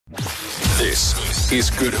This is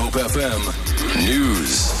Good Hope FM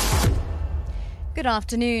News. Good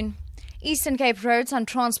afternoon. Eastern Cape Roads and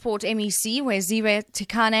Transport MEC Weziwe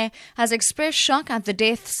Tikana has expressed shock at the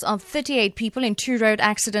deaths of 38 people in 2 road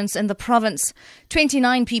accidents in the province.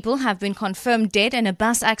 29 people have been confirmed dead in a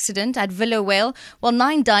bus accident at Vale, while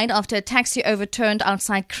 9 died after a taxi overturned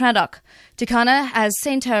outside Craddock. Tikana has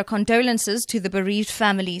sent her condolences to the bereaved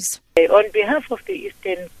families. On behalf of the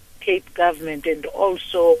Eastern Cape government and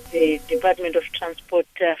also the Department of Transport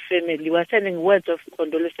family, we are sending words of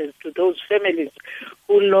condolences to those families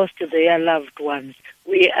who lost their loved ones.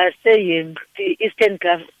 We are saying the Eastern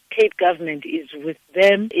Cape government is with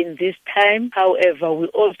them in this time. However, we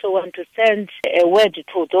also want to send a word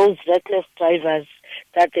to those reckless drivers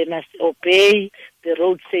that they must obey the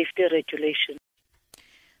road safety regulations.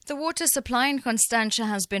 The water supply in Constantia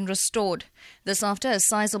has been restored. This after a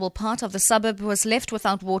sizable part of the suburb was left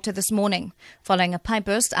without water this morning, following a pipe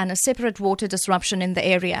burst and a separate water disruption in the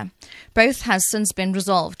area. Both has since been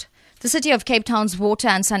resolved. The City of Cape Town's Water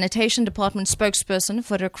and Sanitation Department spokesperson,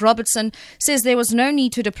 Rick Robertson, says there was no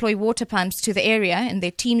need to deploy water pumps to the area and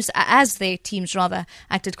their teams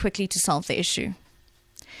acted quickly to solve the issue.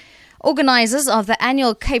 Organisers of the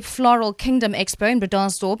annual Cape Floral Kingdom Expo in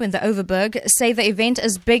Bredasdorp in the Overberg say the event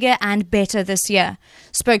is bigger and better this year.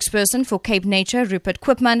 Spokesperson for Cape Nature, Rupert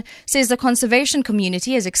Quipman, says the conservation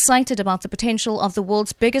community is excited about the potential of the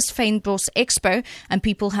world's biggest fynbos expo and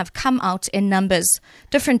people have come out in numbers.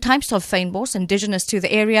 Different types of fynbos indigenous to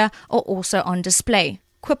the area are also on display.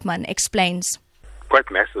 Quipman explains. Quite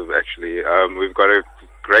massive, actually. We've got a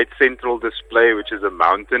great central display, which is a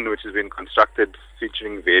mountain which has been constructed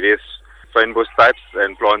featuring various fynbos types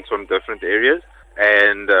and plants from different areas.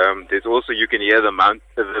 And there's also, you can hear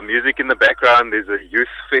the music in the background. There's a youth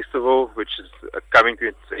festival which is coming to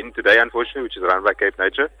its end today, unfortunately, which is run by Cape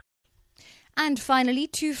Nature. And finally,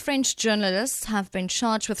 2 French journalists have been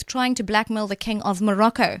charged with trying to blackmail the King of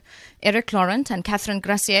Morocco. Eric Laurent and Catherine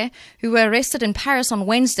Gracier, who were arrested in Paris on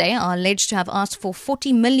Wednesday, are alleged to have asked for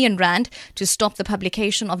 40 million rand to stop the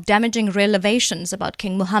publication of damaging revelations about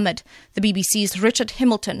King Mohammed. The BBC's Richard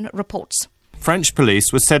Hamilton reports. French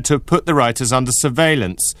police were said to have put the writers under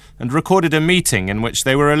surveillance and recorded a meeting in which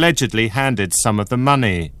they were allegedly handed some of the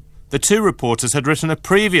money. The 2 reporters had written a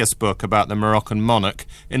previous book about the Moroccan monarch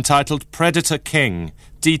entitled Predator King,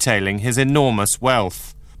 detailing his enormous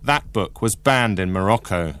wealth. That book was banned in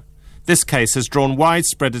Morocco. This case has drawn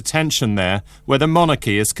widespread attention there, where the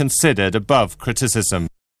monarchy is considered above criticism.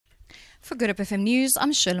 For Good Hope FM News,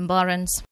 I'm Shirley Barnes.